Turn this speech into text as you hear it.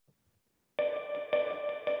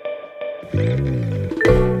Okay.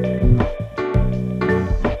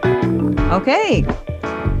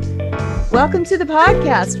 Welcome to the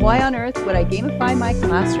podcast, Why on Earth Would I Gamify My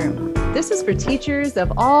Classroom? This is for teachers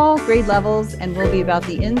of all grade levels and will be about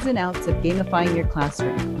the ins and outs of gamifying your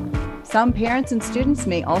classroom. Some parents and students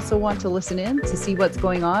may also want to listen in to see what's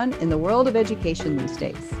going on in the world of education these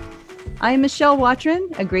days. I am Michelle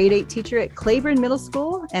Watrin, a grade 8 teacher at Claiborne Middle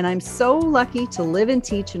School, and I'm so lucky to live and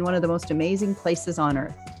teach in one of the most amazing places on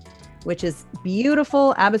earth, which is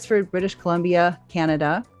beautiful Abbotsford, British Columbia,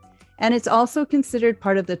 Canada. And it's also considered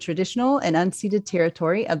part of the traditional and unceded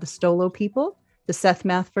territory of the Stolo people, the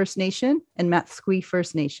Sethmath First Nation, and Matsqui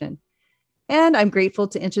First Nation. And I'm grateful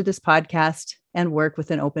to enter this podcast and work with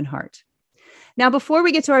an open heart. Now, before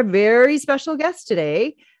we get to our very special guest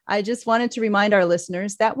today, I just wanted to remind our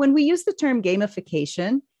listeners that when we use the term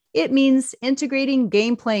gamification, it means integrating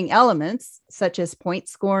game-playing elements such as point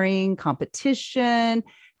scoring, competition,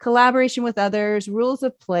 collaboration with others, rules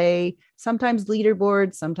of play, sometimes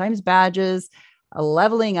leaderboards, sometimes badges,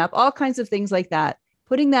 leveling up, all kinds of things like that,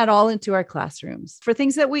 putting that all into our classrooms for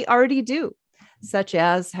things that we already do, such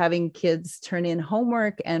as having kids turn in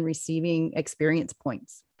homework and receiving experience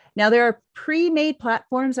points. Now, there are pre-made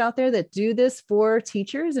platforms out there that do this for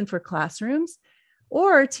teachers and for classrooms,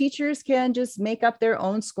 or teachers can just make up their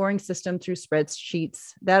own scoring system through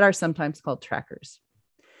spreadsheets that are sometimes called trackers.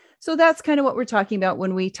 So that's kind of what we're talking about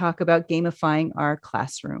when we talk about gamifying our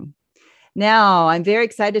classroom. Now, I'm very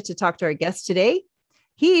excited to talk to our guest today.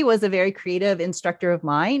 He was a very creative instructor of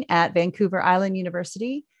mine at Vancouver Island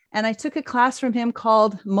University, and I took a class from him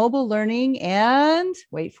called Mobile Learning and,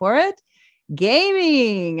 wait for it,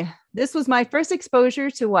 Gaming. This was my first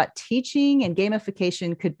exposure to what teaching and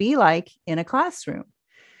gamification could be like in a classroom.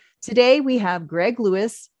 Today, we have Greg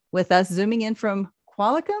Lewis with us, zooming in from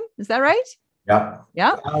Qualicum. Is that right? Yep.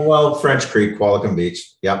 Yeah. Well, French Creek, Qualicum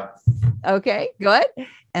Beach. Yep. Okay, good.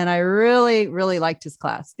 And I really, really liked his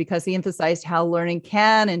class because he emphasized how learning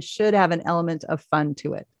can and should have an element of fun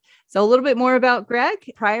to it. So a little bit more about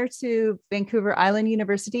Greg. Prior to Vancouver Island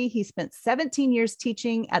University, he spent 17 years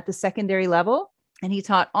teaching at the secondary level, and he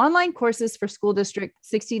taught online courses for School District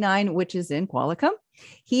 69, which is in Qualicum.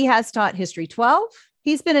 He has taught History 12.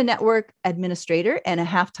 He's been a network administrator and a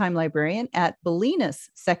halftime librarian at Bolinas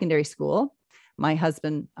Secondary School. My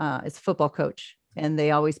husband is a football coach, and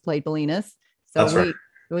they always played Bolinas. So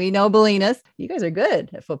we know Bolinas. You guys are good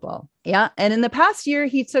at football. Yeah. And in the past year,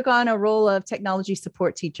 he took on a role of technology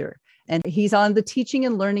support teacher. And he's on the teaching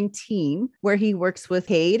and learning team where he works with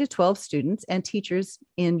K to 12 students and teachers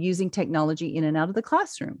in using technology in and out of the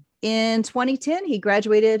classroom. In 2010, he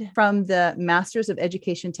graduated from the Masters of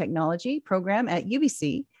Education Technology program at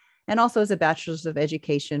UBC, and also as a Bachelor's of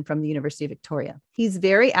Education from the University of Victoria. He's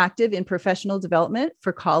very active in professional development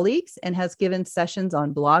for colleagues and has given sessions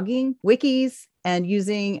on blogging, wikis, and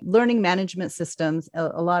using learning management systems,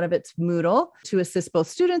 a lot of it's Moodle, to assist both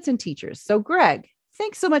students and teachers. So Greg,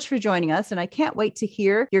 thanks so much for joining us, and I can't wait to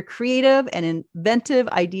hear your creative and inventive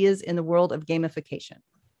ideas in the world of gamification.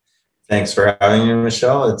 Thanks for having me,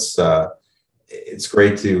 Michelle. It's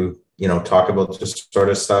great to talk about this sort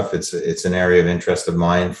of stuff. It's an area of interest of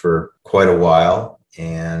mine for quite a while,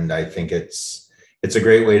 and I think it's a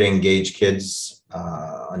great way to engage kids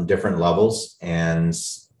on different levels, and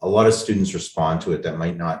a lot of students respond to it that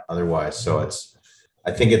might not otherwise. So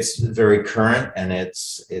I think it's very current, and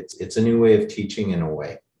it's a new way of teaching in a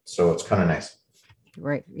way. So it's kind of nice.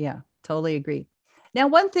 Right. Yeah, totally agree. Now,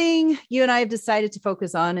 one thing you and I have decided to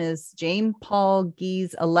focus on is James Paul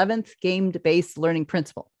Guy's 11th game-based learning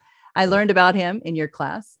principle. I learned about him in your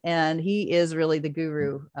class, and he is really the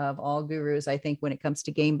guru of all gurus, I think, when it comes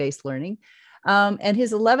to game-based learning. And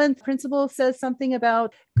his 11th principle says something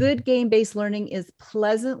about good game-based learning is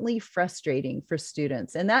pleasantly frustrating for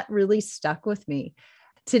students. And that really stuck with me.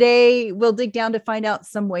 Today, we'll dig down to find out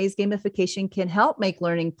some ways gamification can help make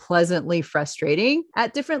learning pleasantly frustrating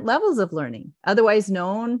at different levels of learning, otherwise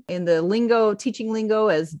known in the teaching lingo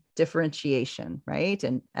as differentiation, right?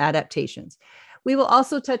 And adaptations. We will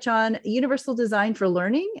also touch on universal design for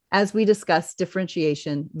learning as we discuss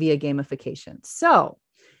differentiation via gamification. So,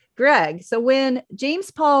 Greg, when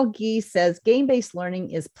James Paul Guy says game-based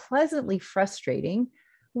learning is pleasantly frustrating,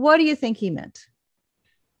 what do you think he meant?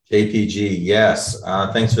 JPG, yes.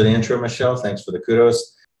 Thanks for the intro, Michelle. Thanks for the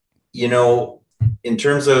kudos. In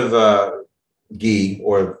terms of Guy,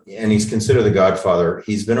 and he's considered the godfather,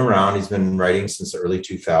 he's been around, he's been writing since the early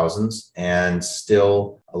 2000s, and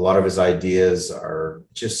still a lot of his ideas are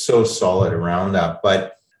just so solid around that.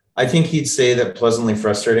 But I think he'd say that pleasantly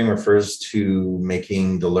frustrating refers to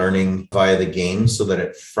making the learning via the game so that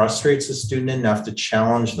it frustrates the student enough to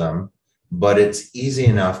challenge them but it's easy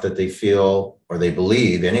enough that they feel, or they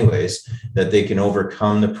believe anyways, that they can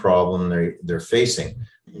overcome the problem they're facing.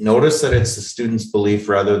 Notice that it's the student's belief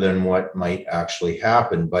rather than what might actually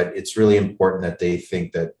happen, but it's really important that they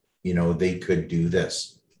think that, they could do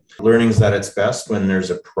this. Learning is at its best when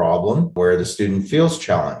there's a problem where the student feels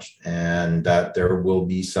challenged and that there will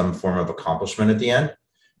be some form of accomplishment at the end.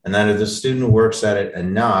 And that if the student works at it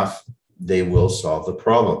enough, they will solve the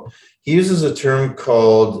problem. He uses a term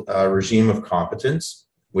called regime of competence,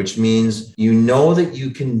 which means that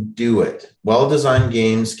you can do it. Well-designed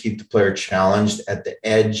games keep the player challenged at the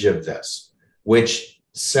edge of this, which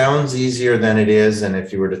sounds easier than it is. And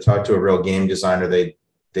if you were to talk to a real game designer,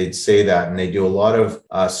 they'd say that, and they do a lot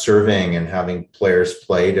of surveying and having players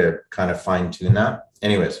play to kind of fine-tune that.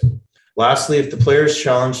 Anyways, lastly, if the player is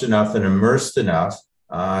challenged enough and immersed enough,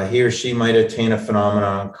 he or she might attain a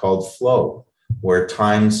phenomenon called flow, where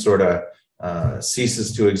time sort of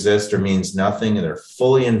ceases to exist or means nothing, and they're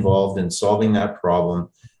fully involved in solving that problem,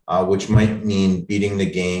 which might mean beating the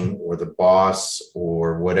game or the boss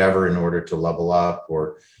or whatever in order to level up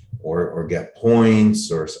or get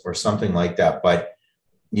points or something like that. But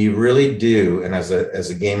you really do, and as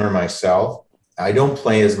a gamer myself, I don't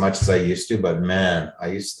play as much as I used to, but man, I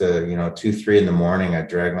used to, 2, 3 in the morning, I'd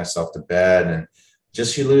drag myself to bed and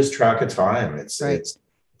just you lose track of time. It's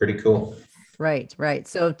pretty cool. Right.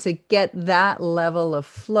 So to get that level of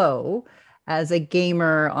flow as a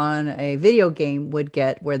gamer on a video game would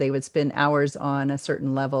get, where they would spend hours on a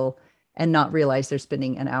certain level and not realize they're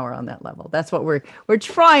spending an hour on that level. That's what we're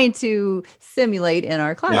trying to simulate in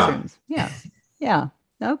our classrooms. Yeah.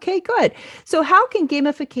 Okay, good. So how can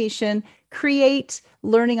gamification create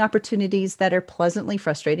learning opportunities that are pleasantly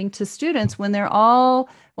frustrating to students when a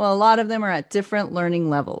lot of them are at different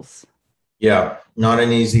learning levels? Yeah, not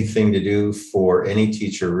an easy thing to do for any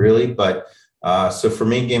teacher, really. But so for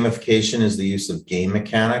me, gamification is the use of game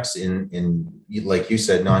mechanics in like you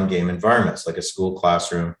said, non-game environments, like a school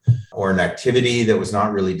classroom or an activity that was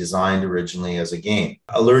not really designed originally as a game.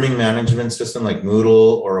 A learning management system like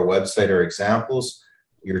Moodle or a website are examples.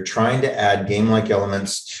 You're trying to add game-like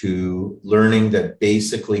elements to learning that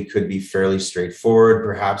basically could be fairly straightforward,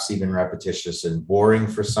 perhaps even repetitious and boring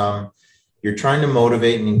for some. You're trying to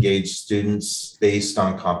motivate and engage students based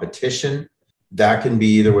on competition. That can be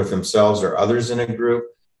either with themselves or others in a group.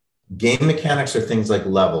 Game mechanics are things like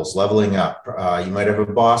levels, leveling up. You might have a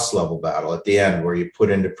boss level battle at the end where you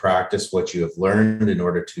put into practice what you have learned in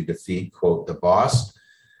order to defeat, quote, the boss.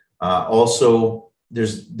 Also,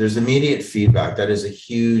 there's immediate feedback. That is a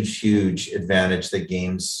huge advantage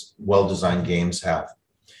that well-designed games have.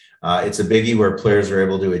 It's a biggie where players are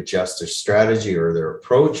able to adjust their strategy or their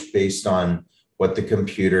approach based on what the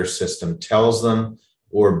computer system tells them,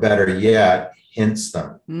 or better yet, hints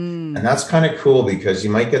them. And that's kind of cool because you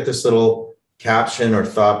might get this little caption or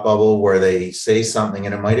thought bubble where they say something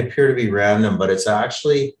and it might appear to be random, but it's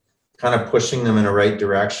actually kind of pushing them in the right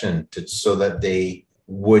direction so that they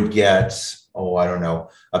would get,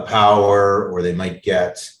 a power, or they might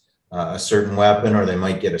get a certain weapon, or they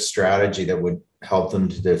might get a strategy that would help them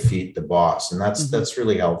to defeat the boss. And that's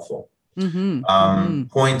really helpful.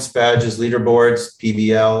 Points, badges, leaderboards,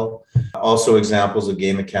 PBL, also examples of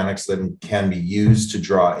game mechanics that can be used to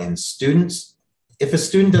draw in students. If a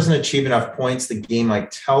student doesn't achieve enough points, the game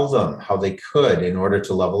might tell them how they could in order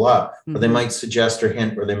to level up, or they might suggest or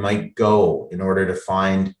hint where they might go in order to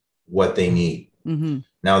find what they need.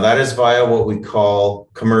 Now, that is via what we call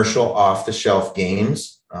commercial off-the-shelf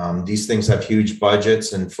games. These things have huge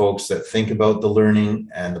budgets and folks that think about the learning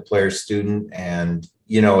and the player student. And,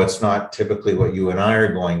 it's not typically what you and I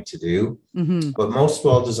are going to do. But most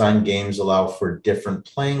well-designed games allow for different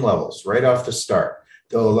playing levels right off the start.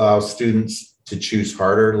 They'll allow students to choose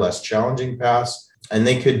harder, less challenging paths. And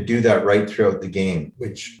they could do that right throughout the game,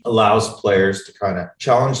 which allows players to kind of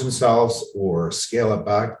challenge themselves or scale it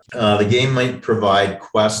back. The game might provide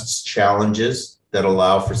quests, challenges that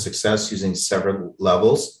allow for success using several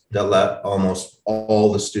levels that let almost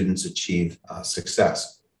all the students achieve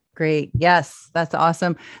success. Great. Yes, that's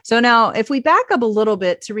awesome. So now if we back up a little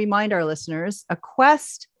bit to remind our listeners, a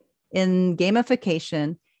quest in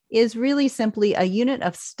gamification is really simply a unit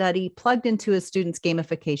of study plugged into a student's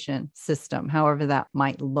gamification system, however that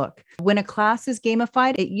might look. When a class is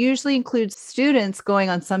gamified, it usually includes students going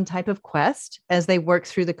on some type of quest as they work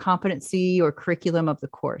through the competency or curriculum of the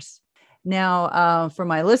course. Now, for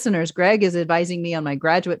my listeners, Greg is advising me on my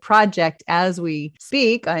graduate project as we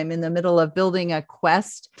speak. I'm in the middle of building a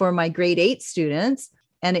quest for my grade 8 students.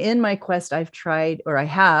 And in my quest, I've tried, or I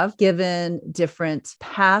have given different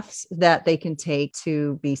paths that they can take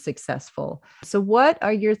to be successful. So what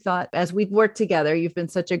are your thoughts as we've worked together? You've been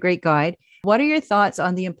such a great guide. What are your thoughts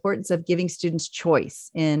on the importance of giving students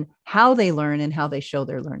choice in how they learn and how they show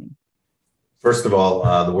their learning? First of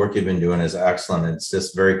all, the work you've been doing is excellent. It's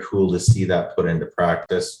just very cool to see that put into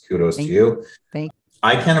practice. Kudos to you. Thank you.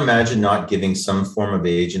 I can't imagine not giving some form of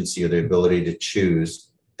agency or the ability to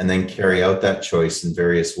choose and then carry out that choice in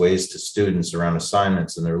various ways to students around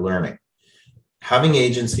assignments and their learning. Having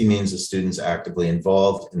agency means the student's actively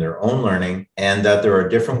involved in their own learning and that there are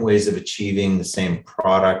different ways of achieving the same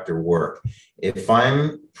product or work. If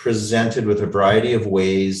I'm presented with a variety of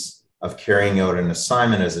ways of carrying out an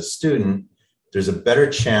assignment as a student, there's a better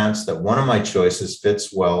chance that one of my choices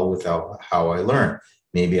fits well with how I learn.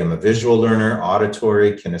 Maybe I'm a visual learner,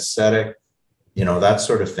 auditory, kinesthetic, that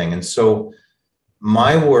sort of thing. And so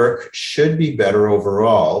my work should be better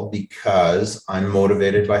overall because I'm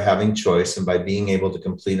motivated by having choice and by being able to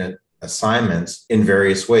complete assignments in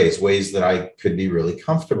various ways that I could be really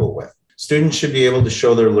comfortable with. Students should be able to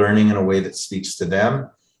show their learning in a way that speaks to them.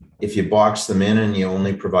 If you box them in and you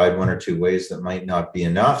only provide one or two ways, that might not be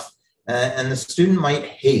enough. And the student might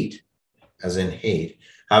hate,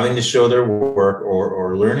 having to show their work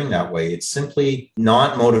or learning that way. It's simply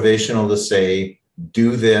not motivational to say,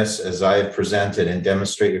 do this as I have presented and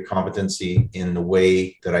demonstrate your competency in the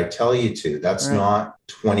way that I tell you to. That's right. Not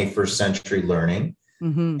 21st century learning.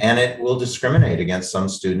 Mm-hmm. And it will discriminate against some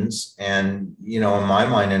students. And, in my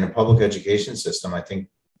mind, in a public education system, I think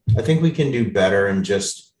we can do better and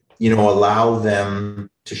just, allow them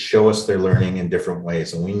to show us their learning in different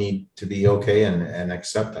ways. And we need to be okay and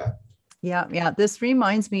accept that. Yeah. This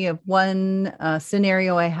reminds me of one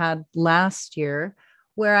scenario I had last year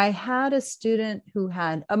where I had a student who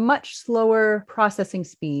had a much slower processing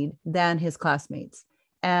speed than his classmates.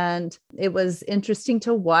 And it was interesting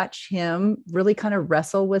to watch him really kind of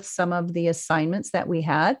wrestle with some of the assignments that we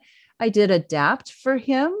had. I did adapt for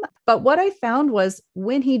him. But what I found was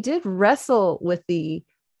when he did wrestle with the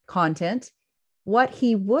content, what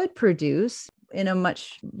he would produce in a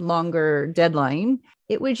much longer deadline,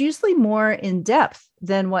 it was usually more in depth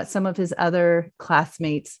than what some of his other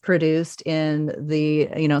classmates produced in the,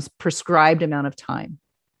 prescribed amount of time.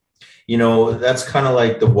 That's kind of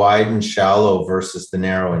like the wide and shallow versus the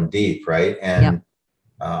narrow and deep, right? And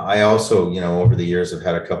I also, over the years, have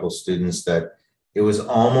had a couple of students that it was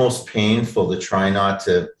almost painful to try not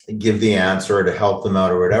to give the answer or to help them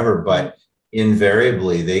out or whatever, but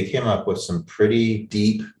invariably they came up with some pretty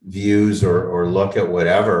deep views or look at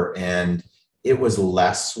whatever. And it was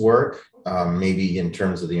less work, maybe in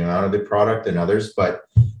terms of the amount of the product than others, but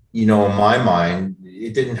in my mind,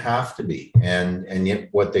 it didn't have to be. And yet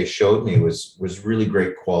what they showed me was really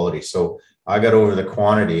great quality. So I got over the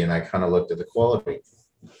quantity and I kind of looked at the quality.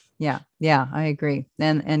 Yeah, I agree.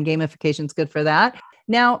 And gamification is good for that.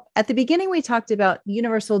 Now, at the beginning, we talked about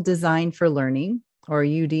universal design for learning, or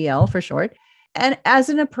UDL for short, and as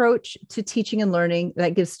an approach to teaching and learning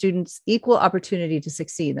that gives students equal opportunity to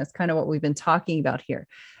succeed. That's kind of what we've been talking about here.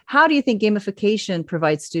 How do you think gamification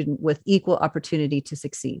provides students with equal opportunity to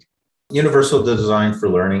succeed? Universal design for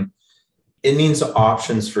learning, it means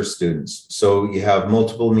options for students. So you have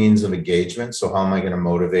multiple means of engagement. So how am I going to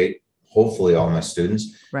motivate, hopefully, all my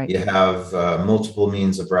students? Right. You have multiple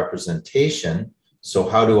means of representation. So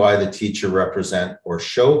how do I, the teacher, represent or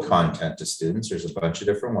show content to students? There's a bunch of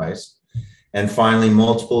different ways. And finally,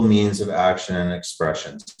 multiple means of action and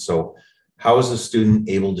expressions. So how is a student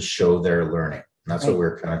able to show their learning? And that's what we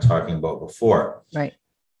were kind of talking about before. Right.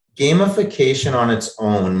 Gamification on its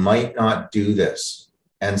own might not do this.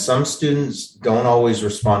 And some students don't always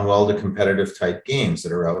respond well to competitive type games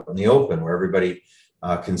that are out in the open where everybody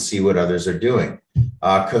can see what others are doing.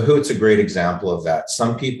 Kahoot's a great example of that.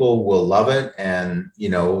 Some people will love it and,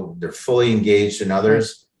 they're fully engaged in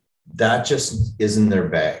others. That just isn't their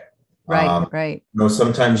bag. Right.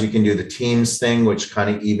 Sometimes you can do the teams thing, which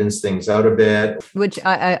kind of evens things out a bit. Which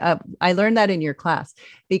I learned that in your class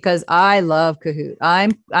because I love Kahoot.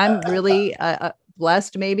 I'm really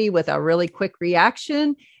blessed maybe with a really quick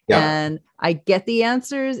reaction. Yeah. And I get the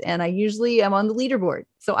answers and I usually am on the leaderboard.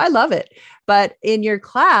 So I love it. But in your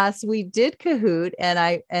class, we did Kahoot and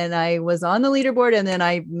I was on the leaderboard and then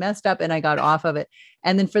I messed up and I got off of it.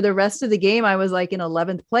 And then for the rest of the game, I was like in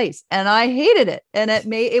 11th place and I hated it. And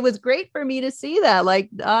it was great for me to see that like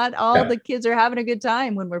not all the kids are having a good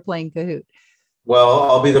time when we're playing Kahoot. Well,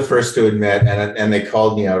 I'll be the first to admit, and they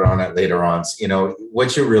called me out on it later on.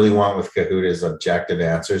 What you really want with Kahoot is objective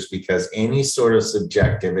answers because any sort of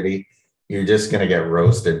subjectivity, you're just going to get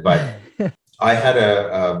roasted. But I had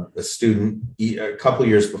a student a couple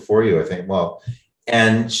years before you, I think. Well,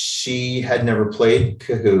 and she had never played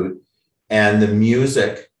Kahoot, and the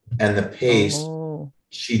music and the pace. Oh,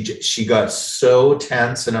 She got so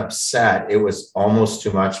tense and upset. It was almost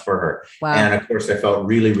too much for her. wow. And of course, I felt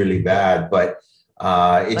really, really bad. But it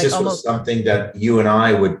Like just was almost, something that you and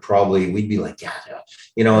I we'd be like, yeah,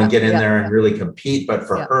 yeah, and get in yeah, there yeah, and really compete. But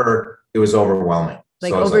for yeah. her, it was overwhelming.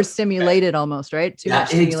 Like So I was like, okay. overstimulated almost, right? Too Yeah, much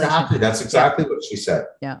stimulation. exactly. That's Yeah. exactly what she said.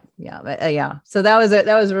 Yeah. Yeah. Yeah. So that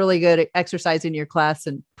was a really good exercise in your class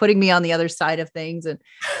and putting me on the other side of things. And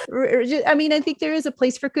I mean, I think there is a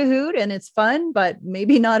place for Kahoot and it's fun, but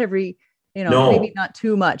maybe not every, maybe No, not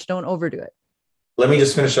too much. Don't overdo it. let me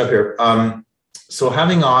just finish up here. So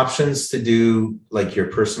having options to do like your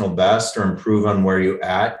personal best or improve on where you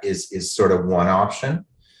at is sort of one option.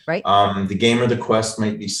 Right. The game or the quest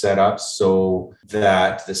might be set up so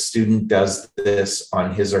that the student does this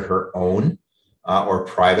on his or her own or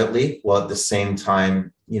privately, while at the same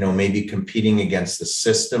time, maybe competing against the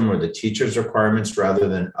system or the teacher's requirements rather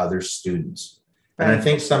than other students. Right. And I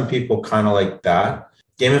think some people kind of like that.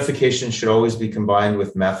 Gamification should always be combined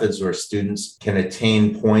with methods where students can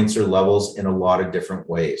attain points or levels in a lot of different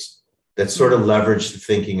ways that sort of leverage the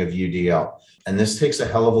thinking of UDL. And this takes a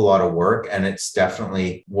hell of a lot of work. And it's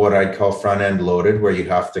definitely what I'd call front end loaded, where you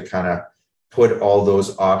have to kind of put all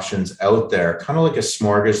those options out there, kind of like a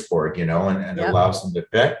smorgasbord, and Yep. allows them to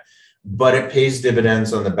pick. But it pays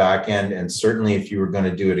dividends on the back end. And certainly if you were going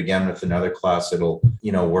to do it again with another class, it'll,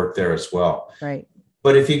 work there as well. Right.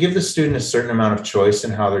 But if you give the student a certain amount of choice in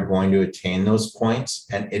how they're going to attain those points,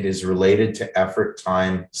 and it is related to effort,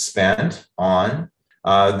 time spent on,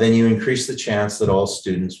 then you increase the chance that all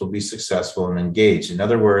students will be successful and engaged. In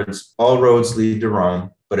other words, all roads lead to Rome,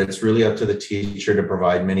 but it's really up to the teacher to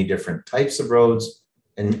provide many different types of roads.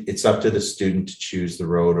 And it's up to the student to choose the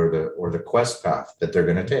road or the quest path that they're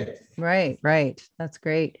going to take. Right. Right. That's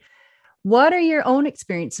great. What are your own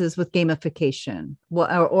experiences with gamification?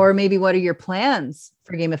 Or maybe what are your plans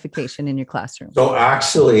for gamification in your classroom? So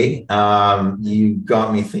actually, you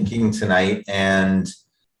got me thinking tonight, and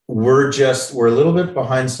we're a little bit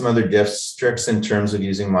behind some other districts in terms of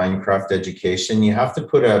using Minecraft education. You have to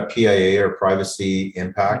put a PIA or privacy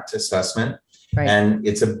impact assessment. Right. And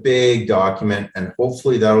it's a big document, and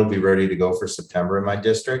hopefully that'll be ready to go for September in my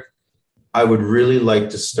district. I would really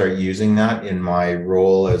like to start using that in my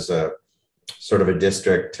role as a sort of a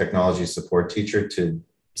district technology support teacher to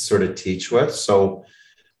sort of teach with. So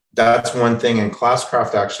that's one thing. And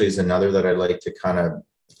Classcraft actually is another that I'd like to kind of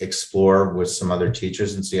explore with some other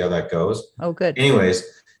teachers and see how that goes. Oh, good. Anyways,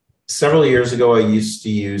 several years ago, I used to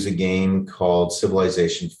use a game called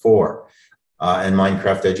Civilization 4 and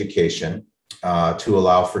Minecraft education to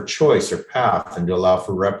allow for choice or path and to allow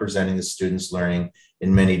for representing the students' learning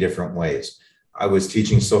in many different ways. I was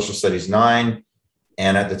teaching Social Studies 9.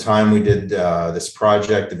 And at the time we did this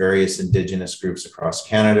project, the various Indigenous groups across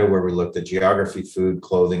Canada, where we looked at geography, food,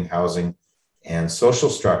 clothing, housing, and social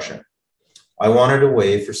structure. I wanted a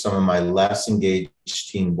way for some of my less engaged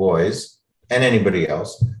teen boys and anybody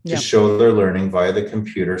else to show their learning via the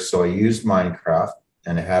computer. So I used Minecraft,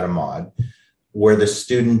 and it had a mod where the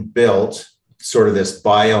student built sort of this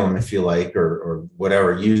biome, if you like, or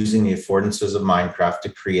whatever, using the affordances of Minecraft to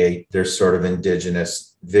create their sort of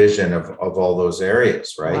Indigenous vision of all those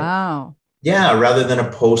areas, right? Wow. Yeah, rather than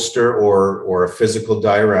a poster or a physical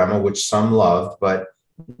diorama, which some loved, but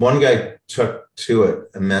one guy took to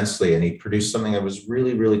it immensely, and he produced something that was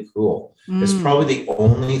really, really cool. It's probably the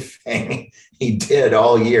only thing he did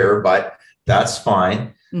all year, but that's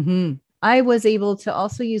fine. Mm-hmm. I was able to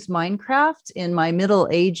also use Minecraft in my Middle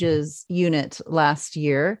Ages unit last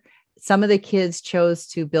year. Some of the kids chose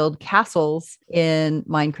to build castles in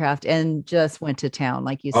Minecraft and just went to town,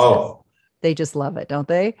 like you said. They just love it, don't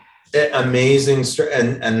they? Amazing.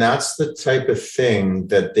 And that's the type of thing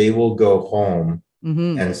that they will go home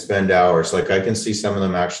and spend hours. Like I can see some of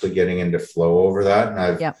them actually getting into flow over that.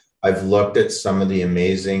 And I've looked at some of the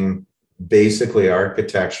amazing, basically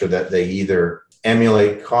architecture that they either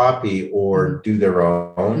emulate, copy, or do their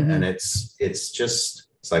own. And it's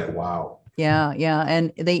like, wow. Yeah. Yeah.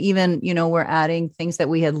 And they even, were adding things that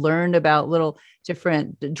we had learned about, little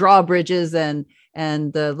different drawbridges and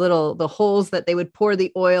the holes that they would pour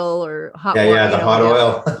the oil or hot water. Yeah, the hot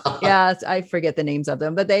oil. Yeah, I forget the names of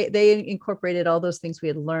them, but they incorporated all those things we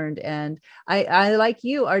had learned. And I like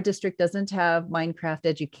you, our district doesn't have Minecraft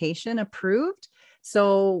education approved.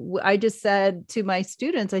 So I just said to my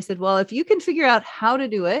students, I said, well, if you can figure out how to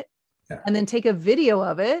do it and then take a video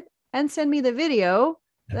of it and send me the video,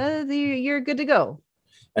 you're good to go.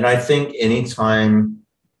 And I think anytime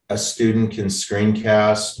a student can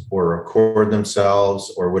screencast or record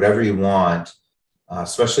themselves or whatever you want,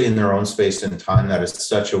 especially in their own space and time, that is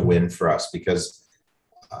such a win for us, because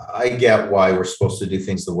I get why we're supposed to do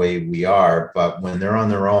things the way we are, but when they're on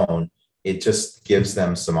their own, it just gives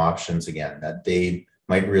them some options again that they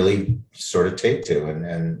might really sort of take to.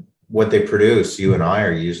 And what they produce, you and I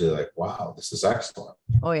are usually like, wow, this is excellent.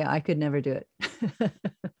 Oh yeah, I could never do it.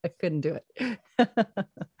 I couldn't do it.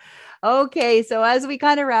 Okay, so as we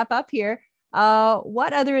kind of wrap up here,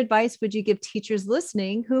 what other advice would you give teachers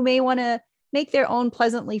listening who may want to make their own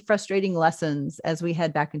pleasantly frustrating lessons as we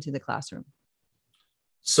head back into the classroom?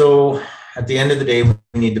 So at the end of the day,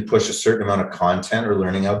 we need to push a certain amount of content or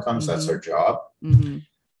learning outcomes. That's our job.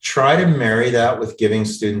 Try to marry that with giving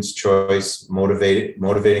students choice,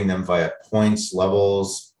 motivating them via points,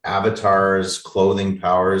 levels, avatars, clothing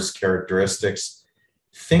powers, characteristics.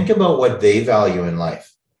 Think about what they value in life.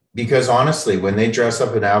 Because honestly, when they dress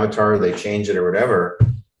up an avatar, they change it or whatever,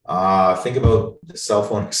 think about the cell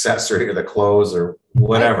phone accessory or the clothes or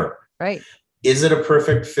whatever. Right. Is it a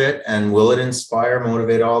perfect fit, and will it inspire,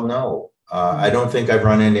 motivate all? No. I don't think I've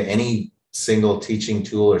run into any single teaching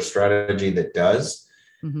tool or strategy that does.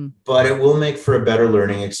 But it will make for a better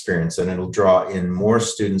learning experience, and it'll draw in more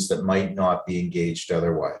students that might not be engaged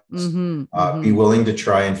otherwise. Be willing to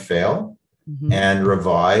try and fail and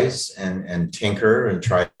revise and tinker and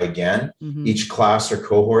try again. Each class or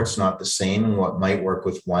cohort's not the same, and what might work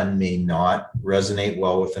with one may not resonate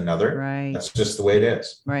well with another. Right. That's just the way it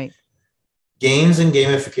is. Right. Games and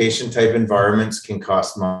gamification type environments can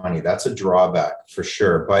cost money. That's a drawback for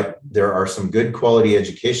sure. But there are some good quality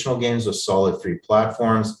educational games with solid free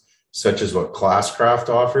platforms, such as what Classcraft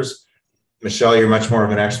offers. Michelle, you're much more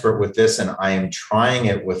of an expert with this, and I am trying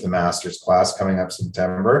it with a master's class coming up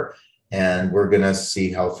September, and we're going to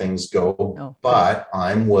see how things go. But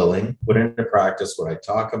I'm willing to put into practice what I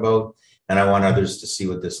talk about, and I want others to see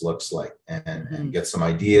what this looks like and get some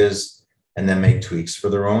ideas, and then make tweaks for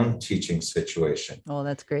their own teaching situation. Oh,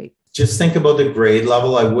 that's great. Just think about the grade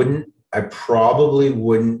level. I probably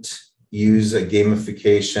wouldn't use a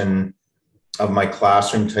gamification of my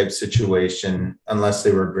classroom type situation unless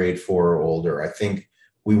they were grade 4 or older. I think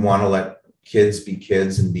we want to let kids be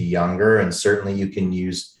kids and be younger. And certainly you can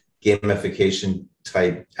use gamification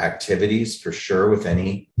type activities for sure with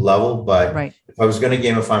any level. But if I was going to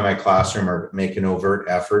gamify my classroom or make an overt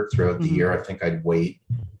effort throughout the year, I think I'd wait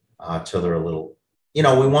till they're a little, we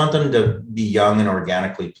want them to be young and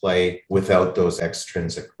organically play without those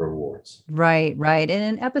extrinsic rewards. Right. And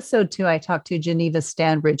in episode 2, I talked to Geneva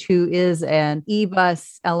Stanbridge, who is an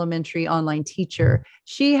eBus elementary online teacher.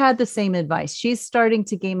 She had the same advice. She's starting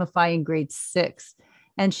to gamify in grade 6.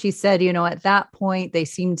 And she said, at that point, they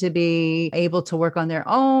seem to be able to work on their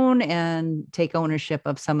own and take ownership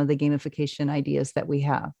of some of the gamification ideas that we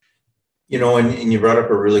have. And you brought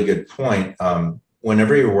up a really good point.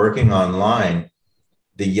 Whenever you're working online,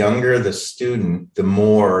 the younger the student, the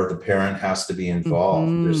more the parent has to be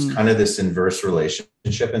involved. There's kind of this inverse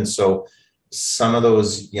relationship. And so some of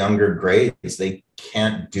those younger grades, they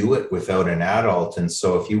can't do it without an adult. And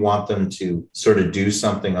so if you want them to sort of do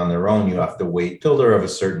something on their own, you have to wait till they're of a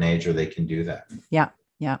certain age or they can do that. Yeah.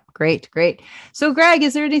 Great. So Greg,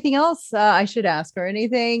 is there anything else I should ask, or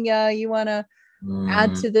anything you want to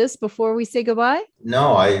add to this before we say goodbye?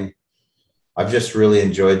 No, I've just really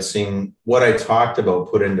enjoyed seeing what I talked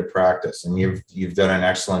about put into practice, and you've done an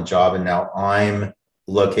excellent job. And now I'm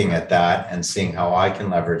looking at that and seeing how I can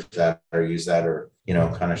leverage that or use that, or,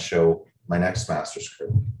 kind of show my next master's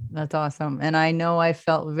crew. That's awesome. And I know I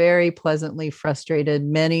felt very pleasantly frustrated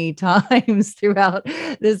many times throughout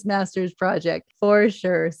this master's project for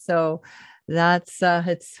sure. So that's,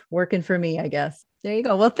 it's working for me, I guess. There you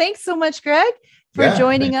go. Well, thanks so much, Greg, for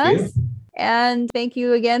joining us. And thank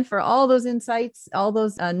you again for all those insights, all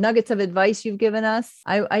those nuggets of advice you've given us.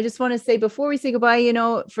 I just want to say before we say goodbye,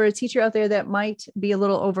 for a teacher out there that might be a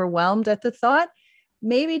little overwhelmed at the thought,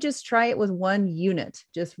 maybe just try it with one unit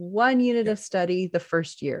of study the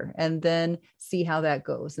first year, and then see how that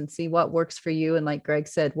goes and see what works for you. And like Greg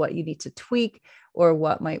said, what you need to tweak or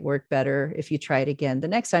what might work better if you try it again the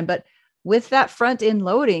next time. But with that front end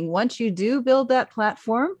loading, once you do build that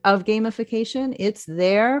platform of gamification, it's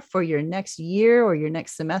there for your next year or your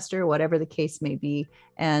next semester, whatever the case may be.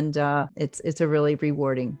 And it's a really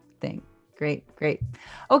rewarding thing. Great.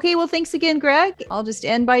 Okay, well, thanks again, Greg. I'll just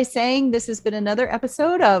end by saying this has been another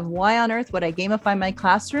episode of Why on Earth Would I Gamify My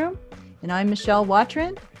Classroom? And I'm Michelle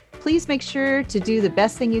Watrin. Please make sure to do the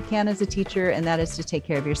best thing you can as a teacher, and that is to take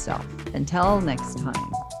care of yourself. Until next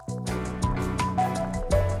time.